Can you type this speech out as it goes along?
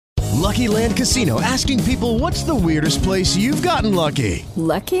Lucky Land Casino, asking people, what's the weirdest place you've gotten lucky?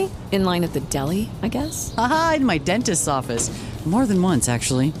 Lucky? In line at the deli, I guess? Aha, in my dentist's office. More than once,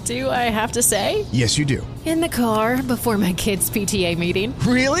 actually. Do I have to say? Yes, you do. In the car before my kids' PTA meeting.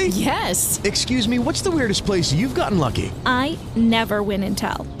 Really? Yes. Excuse me, what's the weirdest place you've gotten lucky? I never win and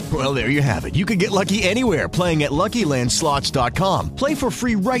tell. Well, there you have it. You can get lucky anywhere, playing at LuckyLandSlots.com. Play for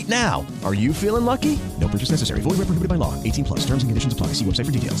free right now. Are you feeling lucky? No purchase necessary. Void where prohibited by law. 18 plus. Terms and conditions apply. See website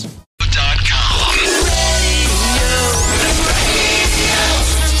for details.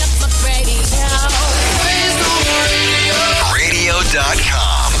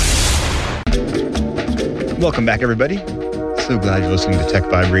 Welcome back, everybody. So glad you're listening to Tech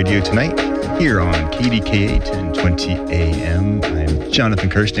Vibe Radio tonight here on KDKA 1020 AM. I'm Jonathan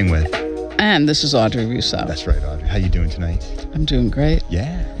Kirsting with... And this is Audrey Russo. That's right, Audrey. How you doing tonight? I'm doing great.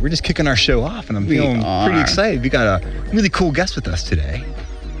 Yeah, we're just kicking our show off, and I'm feeling pretty excited. We got a really cool guest with us today.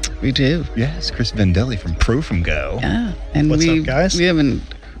 We do. Yes, Chris Vendelli from ProFromGo. Yeah. And what's up, guys?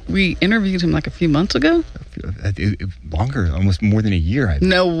 We interviewed him like a few months ago. Longer, almost more than a year. I think.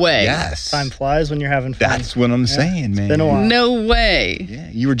 No way. Yes. Time flies when you're having fun. That's what I'm saying, man. It's been a while. No way. Yeah,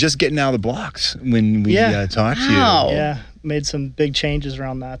 you were just getting out of the blocks when we talked to you. Yeah, made some big changes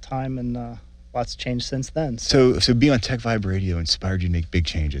around that time, and lots changed since then. So being on Tech Vibe Radio inspired you to make big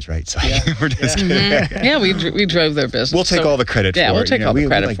changes, right? So Yeah. we're just kidding. Yeah, we drove their business. We'll take all the credit for it. Yeah, we'll take all the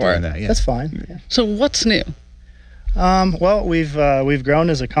credit for it. That, yeah. That's fine. Yeah. So what's new? Well, we've grown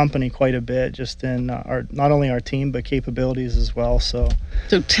as a company quite a bit, just in not only our team but capabilities as well. So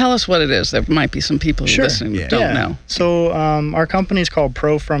tell us what it is. There might be some people listening who don't know. So our company is called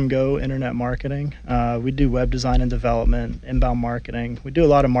ProFromGo Internet Marketing. We do web design and development, inbound marketing. We do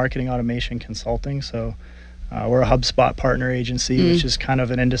a lot of marketing automation consulting. So we're a HubSpot partner agency, which is kind of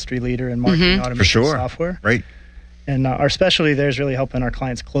an industry leader in marketing automation software. Right. And our specialty there is really helping our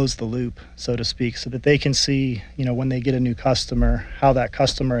clients close the loop, so to speak, so that they can see, when they get a new customer, how that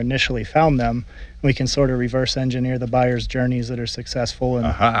customer initially found them. We can sort of reverse engineer the buyer's journeys that are successful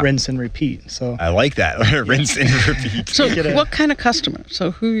and rinse and repeat. So I like that. Rinse and repeat. So what kind of customer? So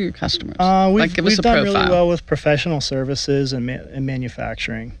who are your customers? We've done really well with professional services and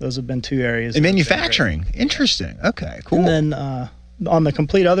manufacturing. Those have been two areas. And manufacturing. Interesting. Okay, cool. And then on the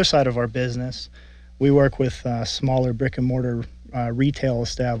complete other side of our business, we work with smaller brick and mortar retail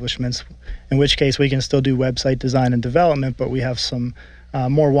establishments, in which case we can still do website design and development, but we have some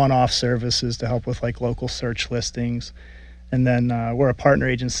more one-off services to help with like local search listings. And then we're a partner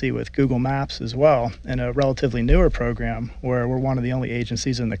agency with Google Maps as well, and a relatively newer program where we're one of the only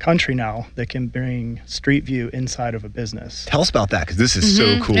agencies in the country now that can bring Street View inside of a business. Tell us about that, because this is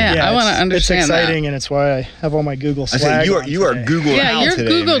so cool. Yeah, I want to understand It's exciting, and it's why I have all my Google swag. I said you are Googled out. Yeah, you're today,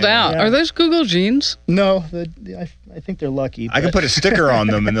 Googled out. Yeah. Are those Google jeans? No, I think they're lucky. I can put a sticker on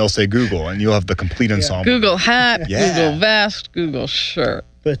them, and they'll say Google, and you'll have the complete ensemble. Google hat, Google vest, Google shirt.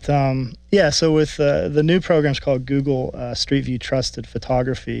 But so with the new program's called Google Street View Trusted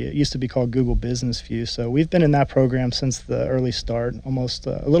Photography. It used to be called Google Business View. So we've been in that program since the early start, almost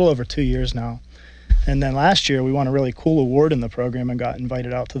a little over 2 years now. And then last year we won a really cool award in the program and got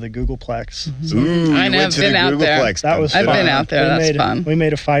invited out to the Googleplex. Mm-hmm. Ooh, I know, I've been out there. That was fun. I've been out there. That's fun. We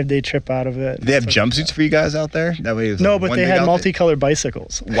made a 5-day trip out of it. Did they have jumpsuits for you guys out there? That way it was no, but they had multicolored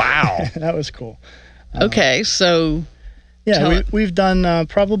bicycles. Wow. That was cool. Okay, so... Yeah, we've done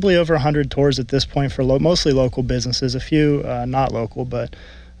probably over 100 tours at this point for mostly local businesses, a few not local, but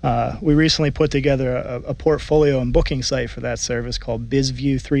we recently put together a portfolio and booking site for that service called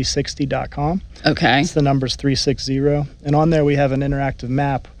bizview360.com. Okay. It's the numbers 360. And on there we have an interactive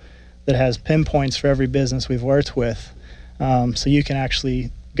map that has pinpoints for every business we've worked with. So you can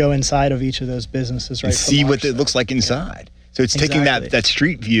actually go inside of each of those businesses, right? And see what it looks like inside. So it's taking that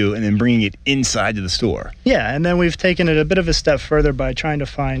street view and then bringing it inside to the store. Yeah, and then we've taken it a bit of a step further by trying to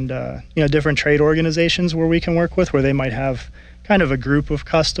find different trade organizations where we can work with, where they might have kind of a group of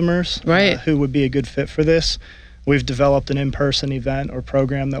customers who would be a good fit for this. We've developed an in-person event or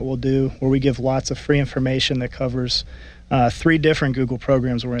program that we'll do where we give lots of free information that covers 3 different Google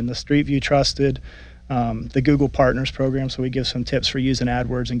programs. We're in the Street View Trusted, the Google Partners program, so we give some tips for using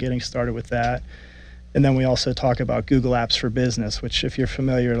AdWords and getting started with that. And then we also talk about Google Apps for Business, which, if you're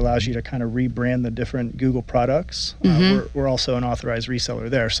familiar, it allows you to kind of rebrand the different Google products. We're also an authorized reseller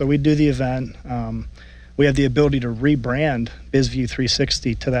there. So we do the event. We have the ability to rebrand BizView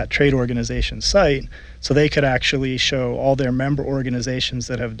 360 to that trade organization site, so they could actually show all their member organizations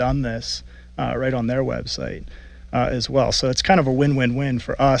that have done this right on their website as well. So it's kind of a win-win-win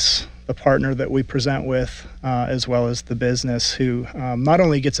for us, the partner that we present with, as well as the business who not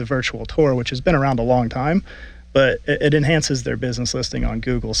only gets a virtual tour, which has been around a long time, but it enhances their business listing on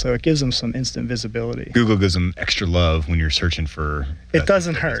Google, so it gives them some instant visibility. Google gives them extra love when you're searching for... It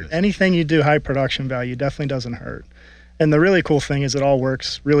doesn't hurt. Anything you do high production value definitely doesn't hurt. And the really cool thing is it all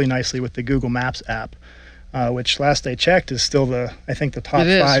works really nicely with the Google Maps app, which last I checked is still the top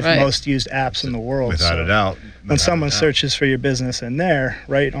 5 most used apps in the world. Without a doubt. When someone searches for your business in there,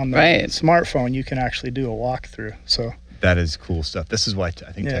 right on the smartphone, you can actually do a walkthrough. So that is cool stuff. This is why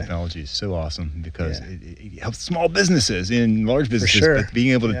I think technology is so awesome, because it helps small businesses and large businesses. For sure. But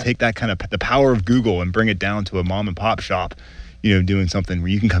being able to take that kind of the power of Google and bring it down to a mom and pop shop, doing something where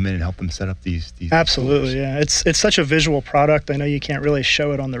you can come in and help them set up these Absolutely, stores. It's such a visual product. I know you can't really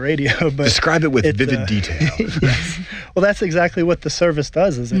show it on the radio, but describe it with vivid detail. Yes. Well, that's exactly what the service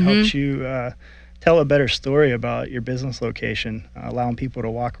does. Is it helps you tell a better story about your business location, allowing people to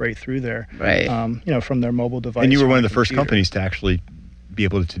walk right through there, from their mobile device. And you were one of the first companies to actually be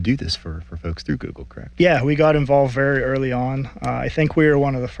able to do this for folks through Google, correct? Yeah, we got involved very early on. I think we were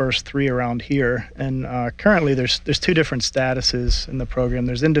one of the first 3 around here. And currently there's 2 different statuses in the program.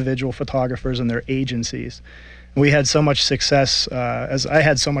 There's individual photographers and their agencies. We had so much success, as I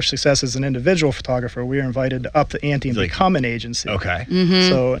had so much success as an individual photographer, we were invited to up the ante and become an agency. Okay.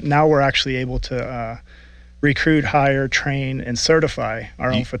 So now we're actually able to recruit, hire, train, and certify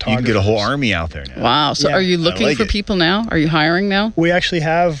our own photographers. You can get a whole army out there now. Wow. So are you looking for people now? Are you hiring now? We actually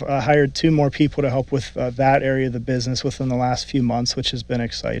have hired 2 more people to help with that area of the business within the last few months, which has been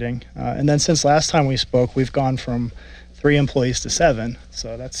exciting. And then since last time we spoke, we've gone from 3 employees to 7.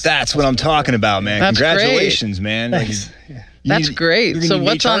 So that's what I'm talking about, man. That's Congratulations, great. man. Thanks. That's great. So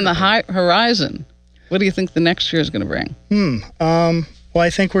what's on the horizon? What do you think the next year is going to bring? Well, I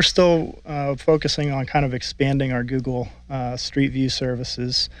think we're still focusing on kind of expanding our Google Street View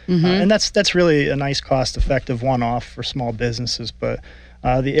services. And that's really a nice cost-effective one-off for small businesses. But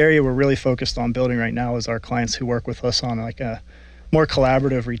the area we're really focused on building right now is our clients who work with us on like a more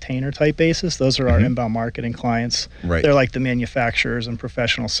collaborative retainer type basis. Those are our inbound marketing clients. Right. They're like the manufacturers and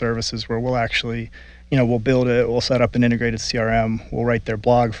professional services where we'll actually, we'll build it, we'll set up an integrated CRM, we'll write their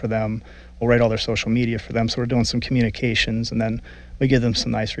blog for them, we'll write all their social media for them. So we're doing some communications, and then we give them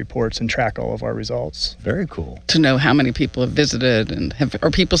some nice reports and track all of our results. Very cool. To know how many people have visited, and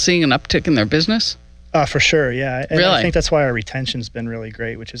are people seeing an uptick in their business? For sure, yeah. And really? I think that's why our retention's been really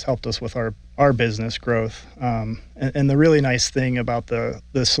great, which has helped us with our business growth. And the really nice thing about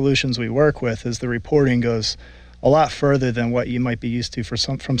the solutions we work with is the reporting goes a lot further than what you might be used to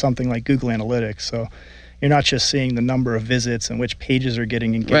from something like Google Analytics. So you're not just seeing the number of visits and which pages are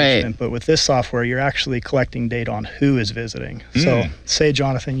getting engagement, but with this software, you're actually collecting data on who is visiting. So say,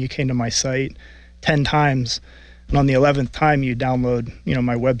 Jonathan, you came to my site 10 times, and on the 11th time you download,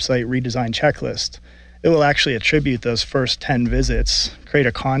 my website redesign checklist. It will actually attribute those first 10 visits, create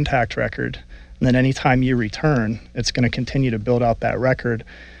a contact record, and then anytime you return, it's going to continue to build out that record.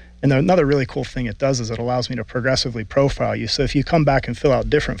 And another really cool thing it does is it allows me to progressively profile you. So if you come back and fill out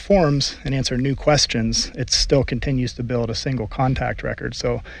different forms and answer new questions, it still continues to build a single contact record.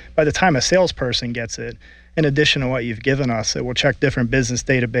 So by the time a salesperson gets it, in addition to what you've given us, it will check different business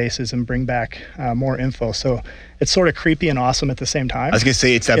databases and bring back more info. So it's sort of creepy and awesome at the same time. I was going to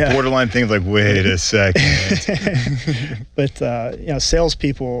say, it's that borderline thing of like, wait a second. But,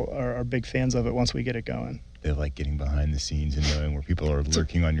 salespeople are big fans of it once we get it going. They like getting behind the scenes and knowing where people are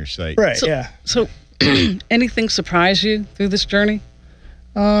lurking on your site. Right, So anything surprise you through this journey?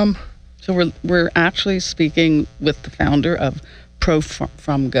 So we're actually speaking with the founder of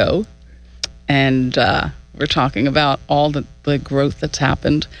ProFromGo, and we're talking about all the growth that's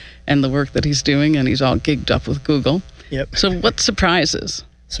happened and the work that he's doing, and he's all gigged up with Google. Yep. So what surprises?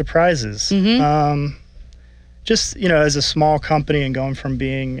 Just, as a small company and going from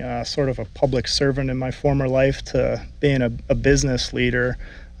being sort of a public servant in my former life to being a business leader,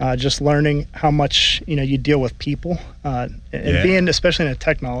 just learning how much, you deal with people and being, especially in a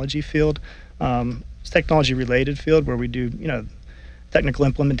technology field, technology-related field where we do, technical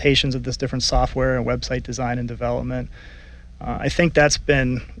implementations of this different software and website design and development. I think that's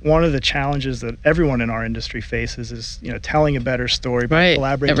been one of the challenges that everyone in our industry faces is, telling a better story, but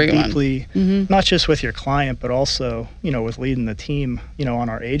collaborating deeply, not just with your client, but also, with leading the team, on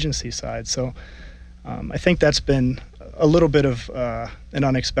our agency side. So I think that's been a little bit of an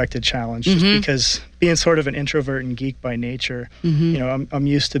unexpected challenge, just because being sort of an introvert and geek by nature, you know, I'm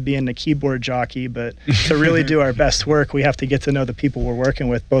used to being a keyboard jockey, but to really do our best work, we have to get to know the people we're working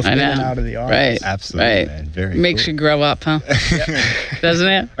with, both in and out of the office. Right. Absolutely, man. Very Makes cool. you grow up, huh? Doesn't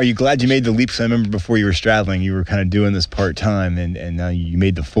it? Are you glad you made the leap? Because I remember before you were straddling, you were kind of doing this part-time, and now you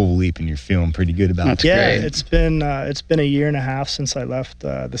made the full leap, and you're feeling pretty good about it. Yeah, it's been a year and a half since I left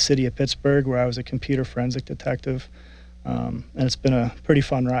the city of Pittsburgh, where I was a computer forensic detective, and it's been a pretty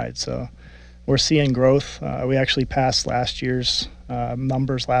fun ride. So we're seeing growth. We actually passed last year's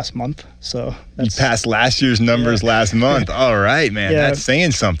numbers last month. So you passed last year's numbers last month. All right, man. Yeah, that's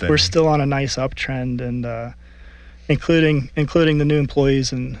saying something. We're still on a nice uptrend, and including the new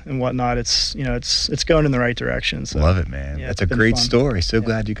employees and whatnot. It's going in the right direction. So love it, man. Yeah, that's a great story. So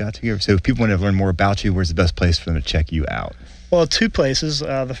glad you got to hear. So if people want to learn more about you, where's the best place for them to check you out? Well, two places.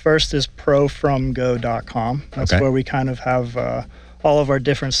 The first is ProFromGo.com. That's where we kind of have all of our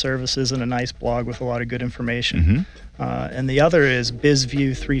different services in a nice blog with a lot of good information. And the other is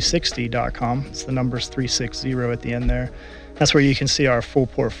BizView360.com. It's the numbers 360 at the end there. That's where you can see our full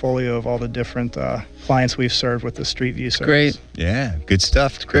portfolio of all the different clients we've served with the Street View service. Great. Yeah, good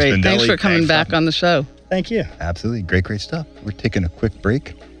stuff. Great. Thanks for coming back on the show. Thank you. Absolutely. Great stuff. We're taking a quick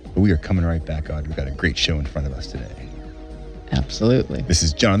break, but we are coming right back on. We've got a great show in front of us today. Absolutely. This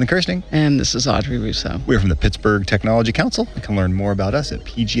is Jonathan Kirsting. And this is Audrey Russo. We're from the Pittsburgh Technology Council. You can learn more about us at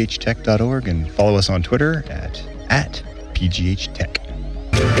pghtech.org and follow us on Twitter at pghtech.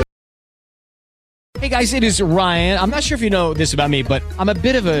 Hey guys, it is Ryan. I'm not sure if you know this about me, but I'm a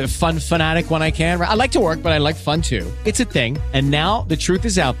bit of a fun fanatic when I can. I like to work, but I like fun too. It's a thing. And now the truth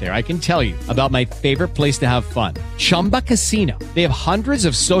is out there. I can tell you about my favorite place to have fun. Chumba Casino. They have hundreds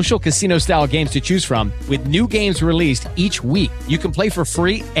of social casino style games to choose from with new games released each week. You can play for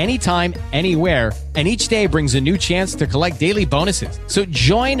free anytime, anywhere. And each day brings a new chance to collect daily bonuses. So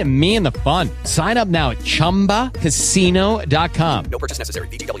join me in the fun. Sign up now at ChumbaCasino.com. No purchase necessary.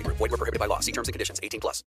 VGW Group. Void where prohibited by law. See terms and conditions. 18+.